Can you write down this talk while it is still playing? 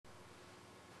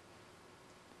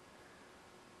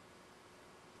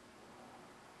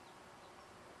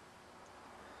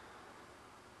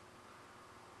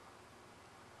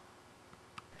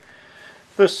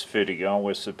This video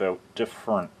is about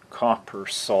different copper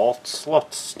salts.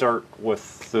 Let's start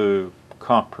with the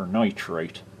copper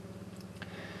nitrate.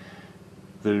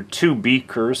 The two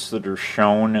beakers that are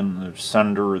shown in the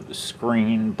center of the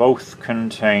screen both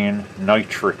contain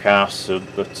nitric acid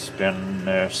that's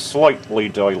been slightly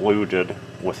diluted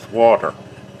with water.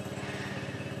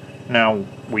 Now,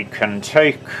 we can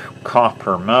take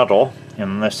copper metal,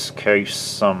 in this case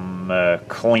some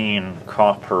clean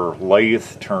copper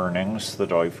lathe turnings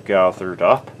that I've gathered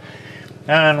up,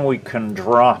 and we can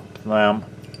drop them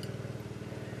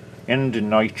into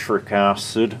nitric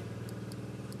acid,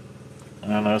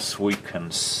 and as we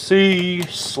can see,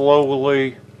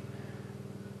 slowly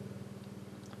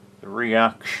the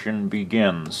reaction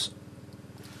begins.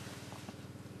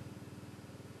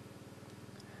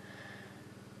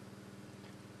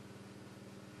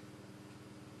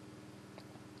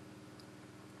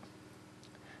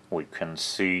 We can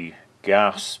see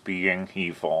gas being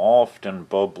evolved and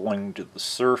bubbling to the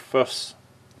surface.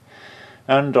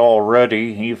 And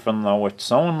already, even though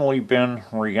it's only been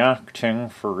reacting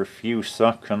for a few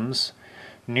seconds,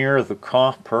 near the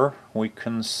copper we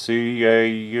can see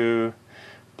a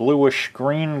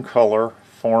bluish-green color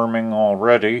forming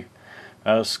already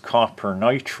as copper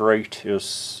nitrate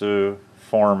is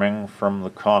forming from the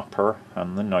copper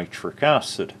and the nitric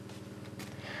acid.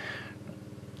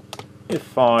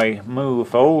 If I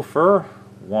move over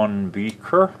one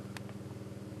beaker,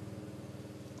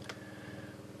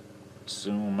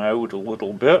 zoom out a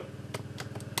little bit,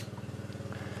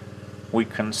 we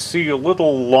can see a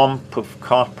little lump of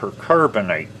copper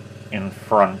carbonate in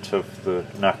front of the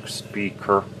next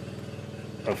beaker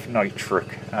of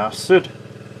nitric acid.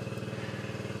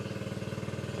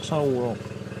 So we'll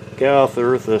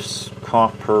gather this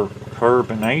copper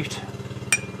carbonate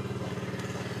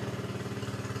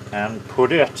and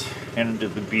put it into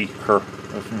the beaker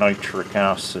of nitric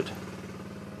acid.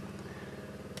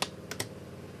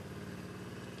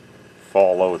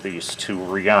 Follow these two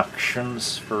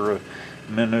reactions for a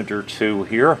minute or two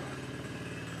here.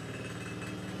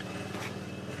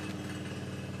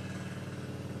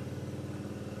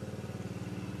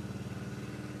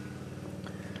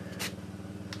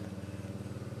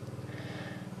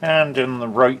 And in the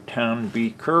right-hand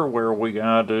beaker where we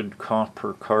added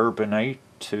copper carbonate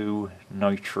to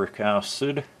nitric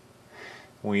acid,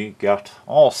 we get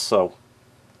also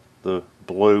the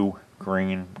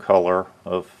blue-green color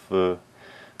of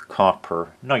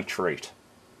copper nitrate.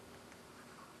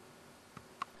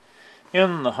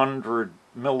 In the 100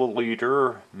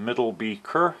 milliliter middle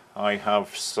beaker, I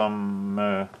have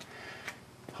some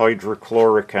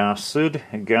hydrochloric acid,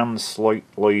 again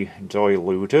slightly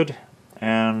diluted,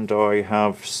 and I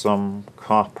have some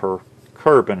copper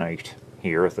carbonate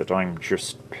here that I'm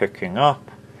just picking up,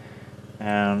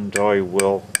 and I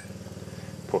will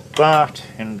put that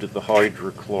into the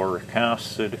hydrochloric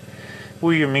acid.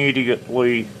 We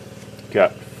immediately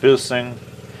get fizzing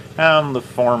and the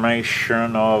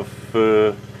formation of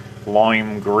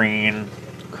lime green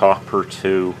copper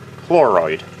 2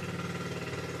 chloride.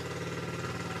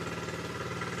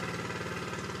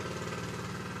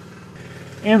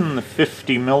 In the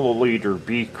 50 milliliter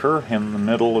beaker in the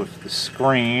middle of the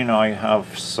screen, I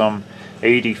have some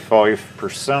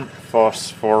 85%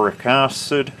 phosphoric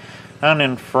acid, and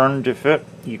in front of it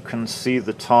you can see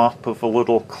the top of a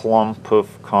little clump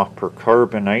of copper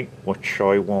carbonate, which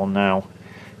I will now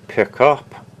pick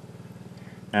up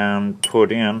and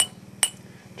put in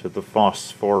to the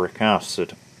phosphoric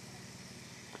acid.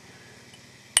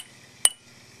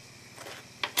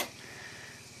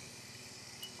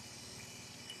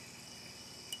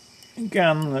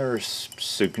 Again, there's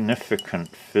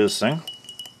significant fizzing.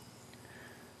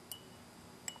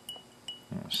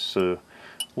 This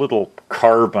little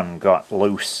carbon got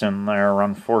loose in there,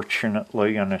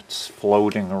 unfortunately, and it's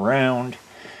floating around.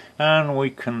 And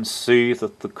we can see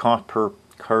that the copper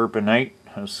carbonate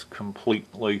has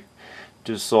completely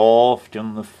dissolved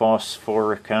in the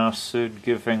phosphoric acid,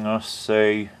 giving us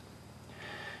a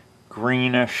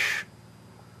greenish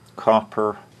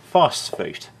copper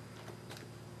phosphate.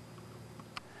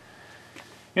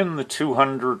 In the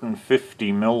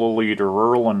 250 milliliter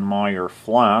Erlenmeyer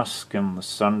flask in the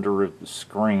center of the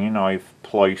screen, I've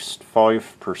placed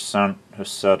 5%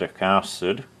 acetic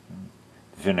acid,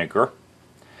 vinegar.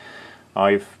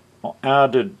 I've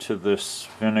added to this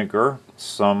vinegar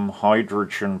some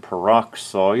hydrogen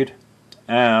peroxide,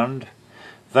 and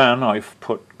then I've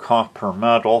put copper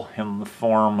metal in the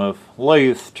form of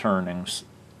lathe turnings.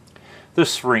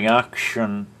 This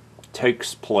reaction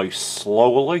takes place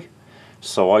slowly,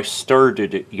 so I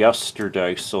started it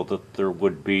yesterday so that there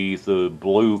would be the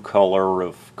blue color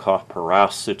of copper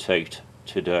acetate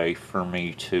today for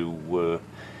me to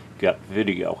get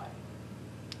video.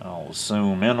 I'll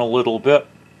zoom in a little bit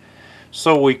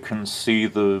so we can see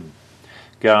the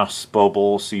gas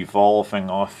bubbles evolving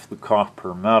off the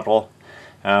copper metal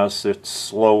as it's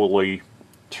slowly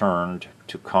turned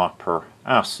to copper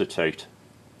acetate.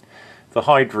 The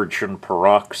hydrogen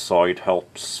peroxide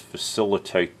helps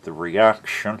facilitate the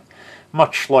reaction,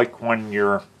 much like when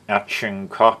you're etching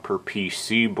copper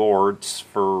PC boards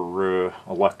for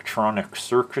electronic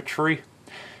circuitry.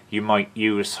 You might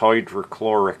use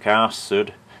hydrochloric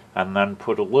acid and then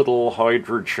put a little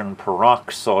hydrogen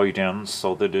peroxide in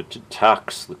so that it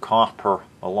attacks the copper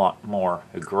a lot more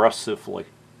aggressively.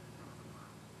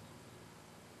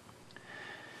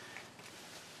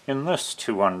 In this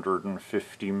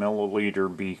 250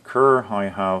 milliliter beaker, I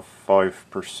have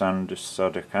 5%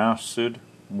 acetic acid,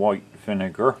 white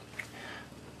vinegar.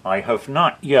 I have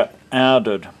not yet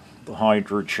added the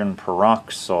hydrogen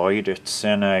peroxide. It's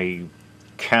in a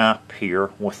cap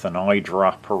here with an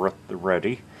eyedropper at the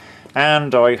ready.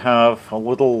 And I have a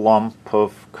little lump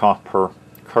of copper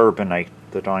carbonate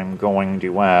that I'm going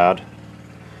to add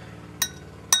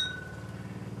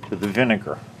to the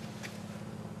vinegar.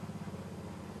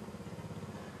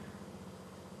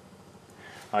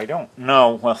 I don't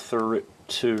know whether it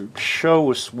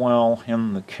shows well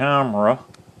in the camera,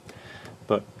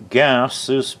 but gas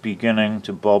is beginning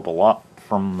to bubble up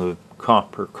from the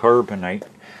copper carbonate.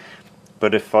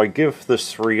 But if I give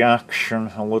this reaction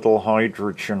a little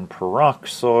hydrogen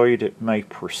peroxide, it may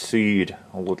proceed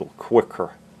a little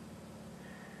quicker.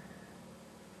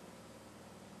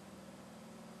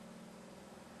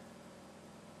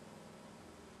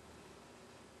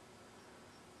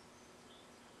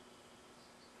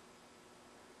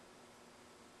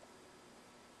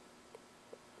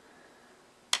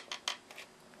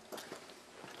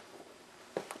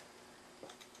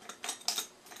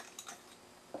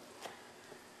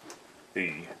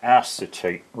 The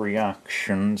acetate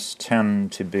reactions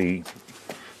tend to be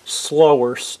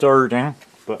slower starting,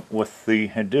 but with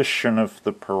the addition of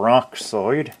the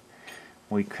peroxide,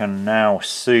 we can now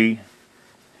see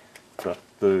that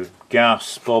the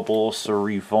gas bubbles are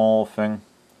evolving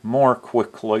more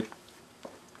quickly.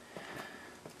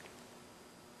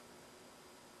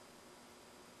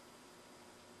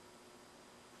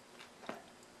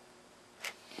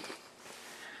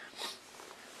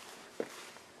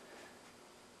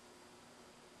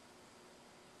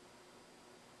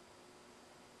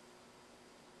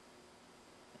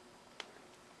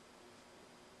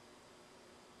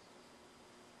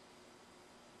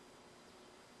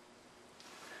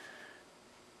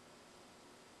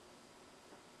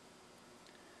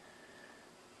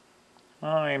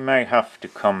 I may have to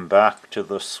come back to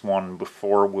this one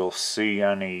before we'll see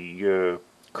any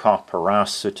copper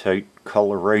acetate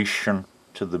coloration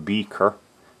to the beaker.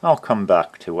 I'll come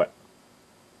back to it.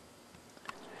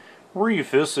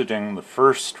 Revisiting the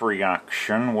first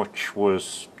reaction, which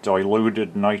was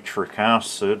diluted nitric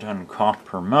acid and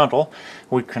copper metal,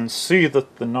 we can see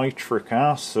that the nitric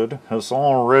acid has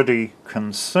already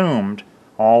consumed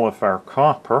all of our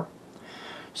copper.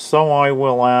 So I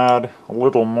will add a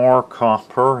little more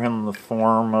copper in the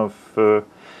form of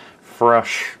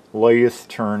fresh lathe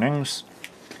turnings,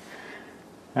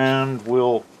 and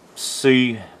we'll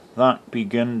see that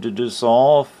begin to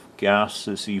dissolve. Gas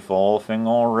is evolving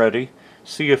already.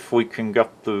 See if we can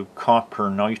get the copper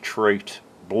nitrate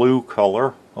blue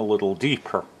color a little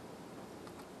deeper.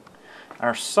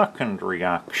 Our second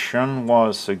reaction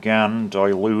was again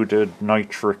diluted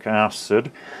nitric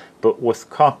acid, but with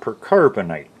copper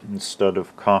carbonate instead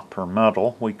of copper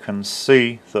metal. We can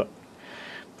see that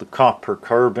the copper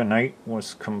carbonate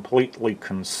was completely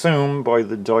consumed by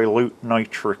the dilute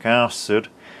nitric acid,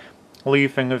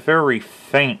 leaving a very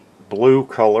faint blue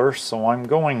color, so I'm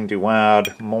going to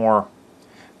add more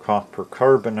copper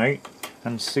carbonate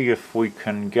and see if we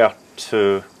can get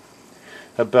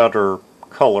a better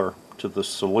color to the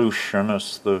solution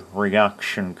as the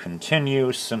reaction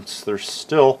continues, since there's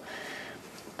still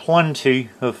plenty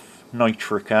of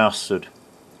nitric acid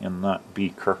in that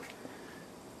beaker.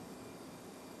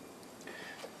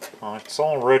 It's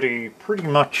already pretty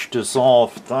much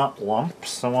dissolved that lump,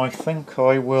 so I think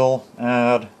I will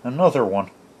add another one.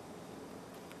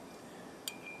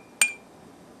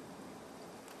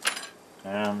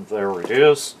 And there it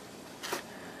is.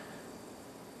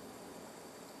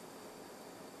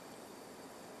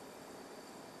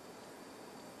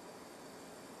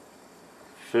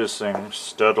 Fizzing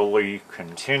steadily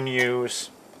continues,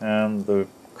 and the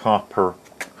copper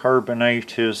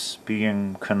carbonate is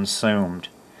being consumed,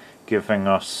 giving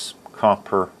us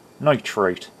copper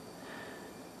nitrate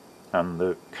and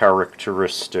the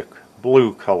characteristic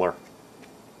blue color.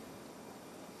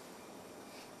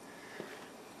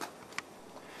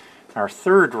 Our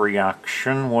third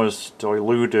reaction was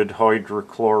diluted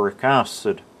hydrochloric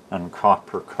acid and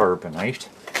copper carbonate.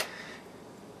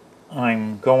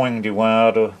 I'm going to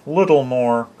add a little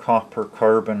more copper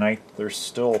carbonate. There's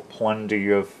still plenty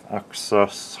of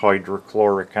excess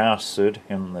hydrochloric acid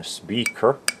in this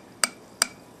beaker.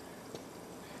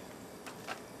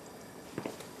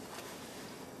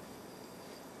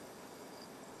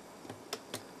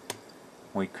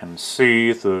 We can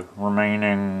see the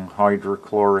remaining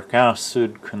hydrochloric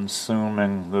acid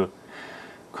consuming the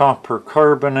copper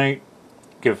carbonate,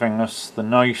 giving us the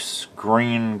nice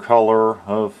green color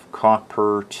of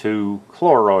copper to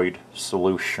chloride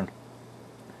solution.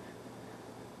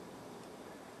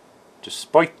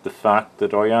 Despite the fact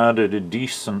that I added a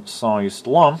decent sized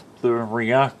lump, the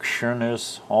reaction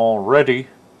is already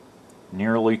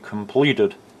nearly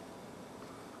completed.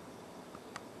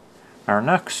 Our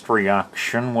next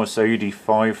reaction was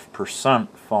 85%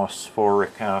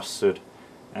 phosphoric acid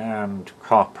and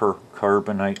copper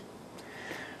carbonate.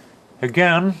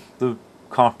 Again, the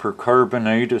copper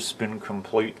carbonate has been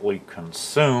completely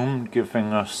consumed,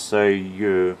 giving us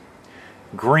a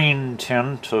green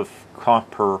tint of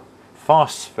copper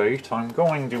phosphate. I'm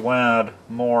going to add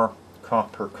more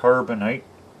copper carbonate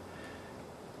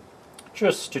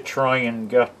just to try and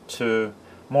get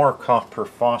more copper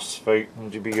phosphate and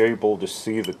to be able to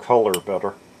see the color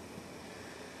better.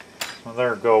 Well,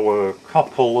 there go a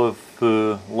couple of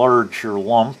larger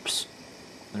lumps.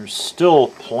 There's still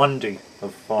plenty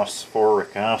of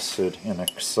phosphoric acid in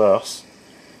excess.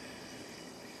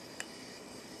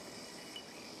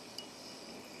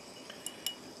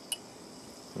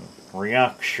 The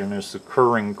reaction is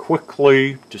occurring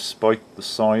quickly despite the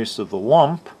size of the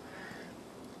lump.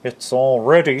 It's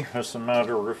already, as a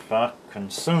matter of fact,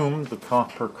 consumed the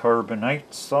copper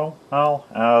carbonate, so I'll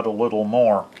add a little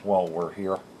more while we're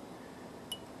here.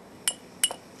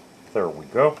 There we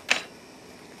go.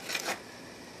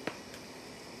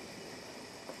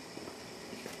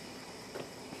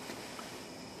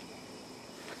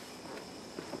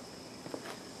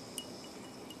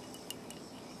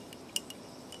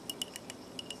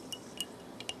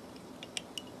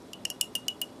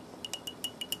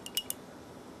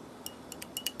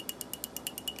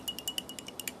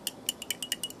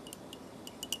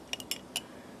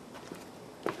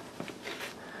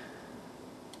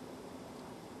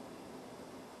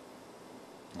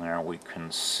 There we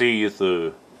can see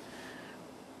the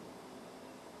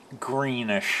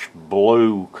greenish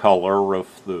blue color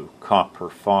of the copper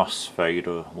phosphate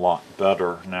a lot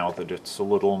better now that it's a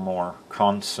little more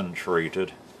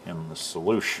concentrated in the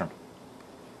solution.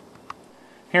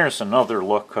 Here's another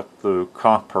look at the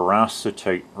copper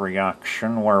acetate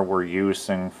reaction where we're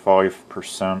using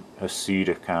 5%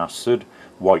 acetic acid,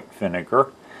 white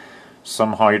vinegar,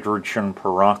 some hydrogen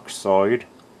peroxide,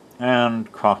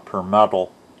 and copper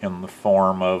metal in the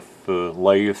form of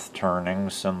lathe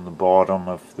turnings in the bottom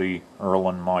of the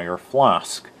Erlenmeyer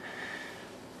flask.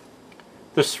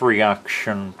 This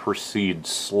reaction proceeds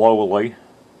slowly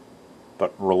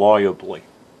but reliably.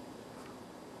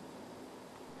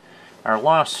 Our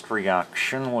last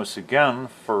reaction was again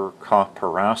for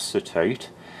copper acetate,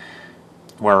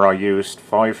 where I used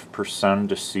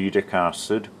 5% acetic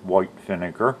acid, white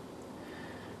vinegar.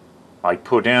 I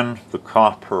put in the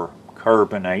copper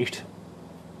carbonate,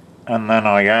 and then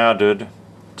I added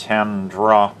 10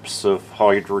 drops of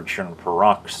hydrogen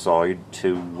peroxide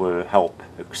to help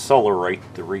accelerate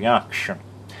the reaction.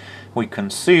 We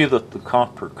can see that the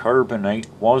copper carbonate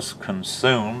was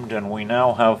consumed, and we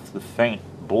now have the faint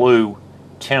blue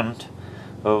tint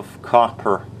of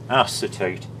copper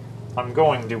acetate. I'm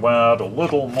going to add a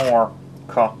little more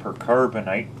copper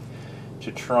carbonate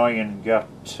to try and get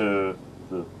the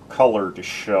color to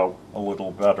show a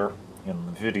little better in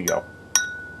the video.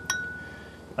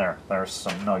 There's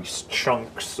some nice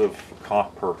chunks of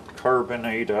copper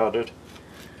carbonate added.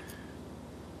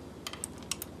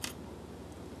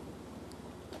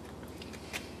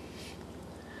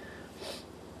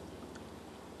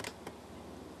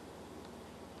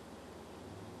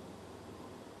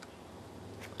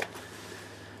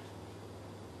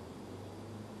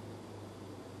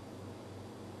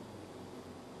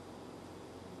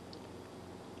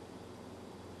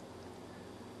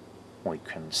 We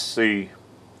can see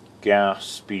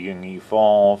gas being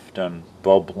evolved and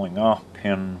bubbling up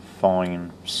in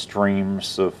fine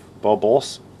streams of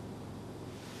bubbles.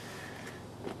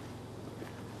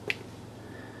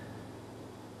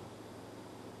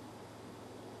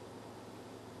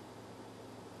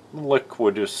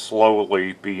 liquid is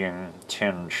slowly being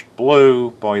tinged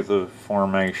blue by the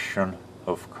formation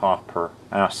of copper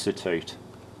acetate.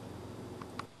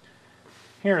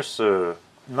 Here's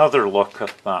another look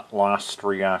at that last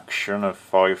reaction of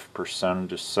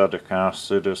 5% acetic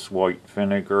acid as white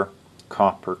vinegar,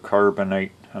 copper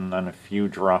carbonate, and then a few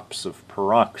drops of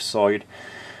peroxide.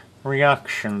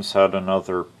 Reactions had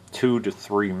another 2 to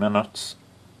 3 minutes.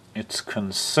 It's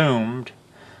consumed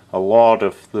a lot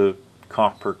of the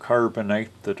copper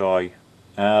carbonate that I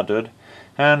added,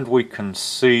 and we can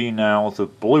see now the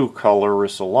blue color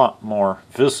is a lot more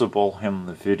visible in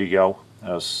the video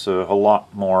as a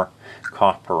lot more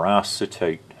copper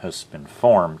acetate has been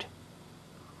formed.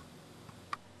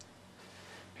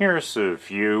 Here's a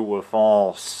view of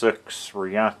all 6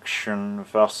 reaction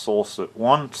vessels at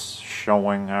once,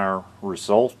 showing our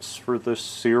results for this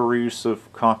series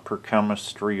of copper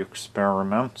chemistry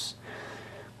experiments.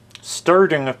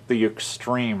 Starting at the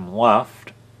extreme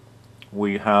left,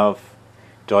 we have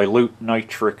dilute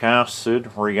nitric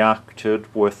acid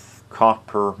reacted with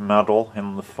copper metal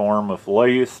in the form of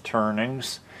lathe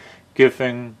turnings,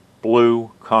 giving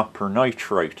blue copper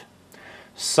nitrate.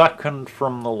 Second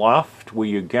from the left,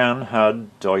 we again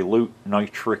had dilute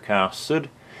nitric acid,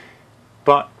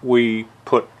 but we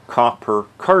put copper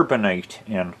carbonate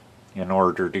in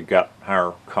order to get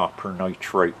our copper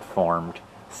nitrate formed.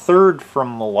 Third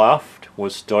from the left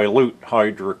was dilute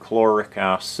hydrochloric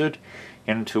acid,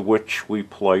 into which we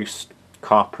placed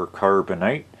copper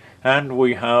carbonate, and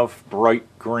we have bright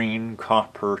green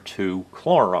copper 2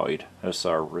 chloride as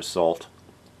our result.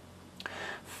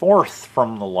 Fourth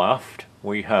from the left,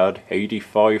 we had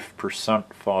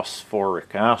 85%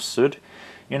 phosphoric acid,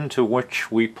 into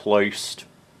which we placed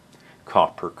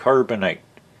copper carbonate,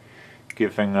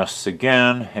 giving us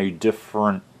again a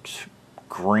different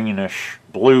greenish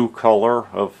blue color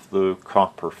of the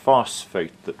copper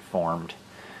phosphate that formed.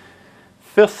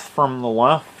 Fifth from the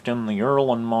left, in the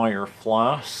Erlenmeyer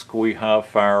flask, we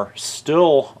have our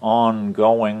still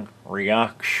ongoing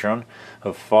reaction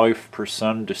of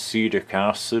 5% acetic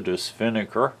acid as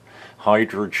vinegar,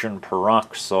 hydrogen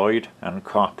peroxide, and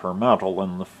copper metal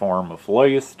in the form of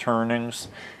lathe turnings,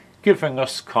 giving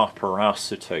us copper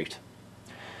acetate.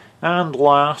 And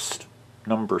last,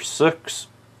 number 6,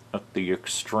 at the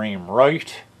extreme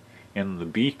right, in the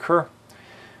beaker,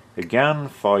 again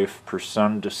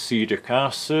 5% acetic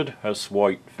acid as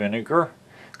white vinegar,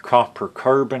 copper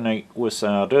carbonate was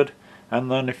added,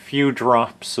 and then a few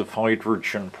drops of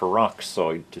hydrogen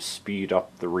peroxide to speed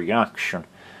up the reaction.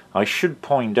 I should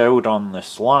point out on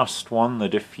this last one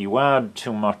that if you add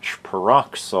too much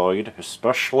peroxide,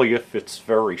 especially if it's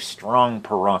very strong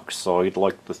peroxide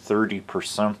like the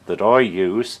 30% that I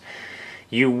use,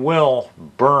 you will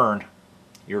burn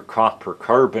your copper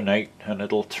carbonate and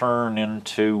it'll turn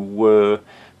into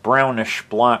brownish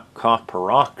black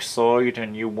copper oxide,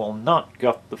 and you will not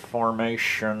get the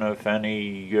formation of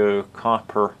any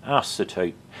copper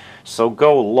acetate. So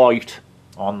go light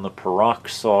on the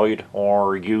peroxide,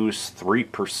 or use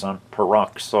 3%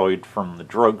 peroxide from the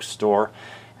drugstore.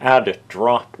 Add it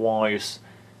dropwise,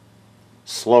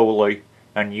 slowly,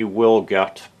 and you will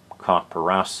get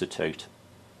copper acetate.